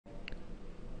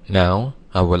Now,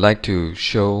 I would like to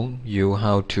show you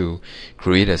how to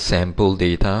create a sample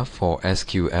data for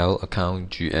SQL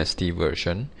account GST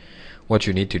version. What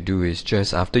you need to do is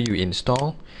just after you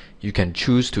install, you can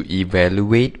choose to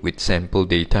evaluate with sample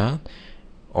data,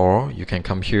 or you can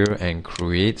come here and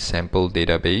create sample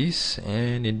database,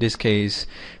 and in this case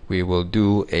we will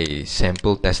do a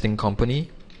sample testing company.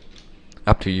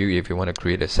 Up to you if you want to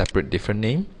create a separate different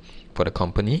name for the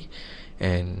company,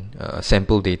 and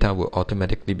sample data will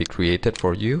automatically be created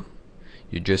for you.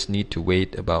 You just need to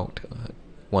wait about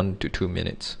 1 to 2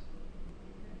 minutes.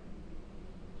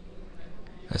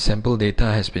 A sample data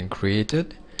has been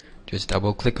created. Just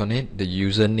double click on it. The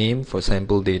username for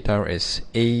sample data is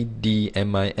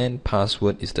admin,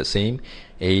 password is the same,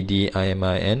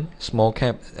 admin. Small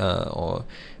cap or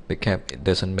big cap, it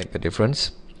doesn't make a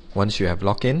difference once you have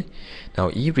logged in. Now,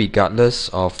 regardless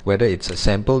of whether it's a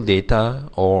sample data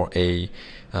or a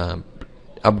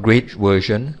upgrade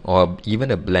version or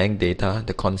even a blank data,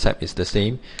 the concept is the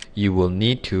same. You will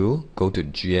need to go to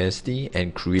GST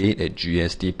and create a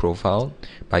GST profile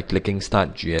by clicking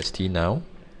Start GST Now.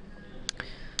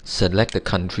 Select the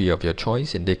country of your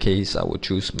choice. In this case, I will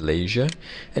choose Malaysia,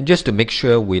 and just to make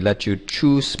sure, we let you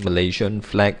choose Malaysian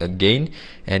flag again,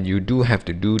 and you do have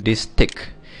to do this tick,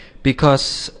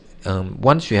 because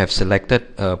once you have selected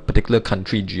a particular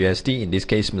country GST, in this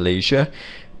case Malaysia,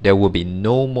 there will be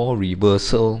no more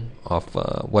reversal of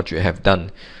what you have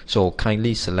done. So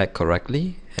kindly select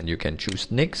correctly, and you can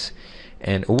choose next.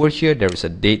 And over here there is a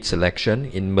date selection.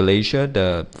 In Malaysia,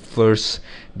 the first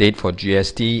date for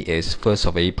GST is 1st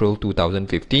of April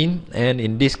 2015, and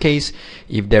in this case,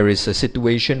 if there is a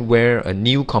situation where a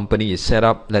new company is set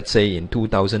up, let's say in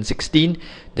 2016,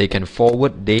 they can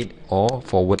forward date or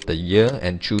forward the year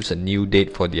and choose a new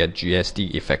date for their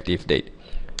GST effective date.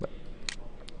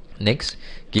 Next,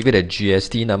 give it a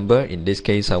GST number. In this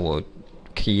case, I will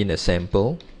key in a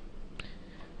sample.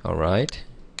 Alright,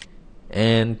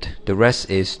 and the rest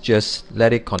is just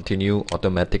let it continue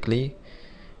automatically,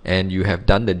 and you have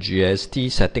done the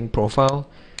GST setting profile.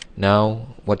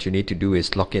 Now what you need to do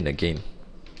is log in again.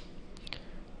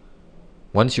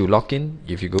 Once you log in,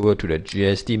 if you go to the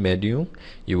GST menu,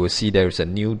 you will see there is a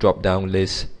new drop down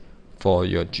list for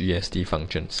your GST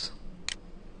functions.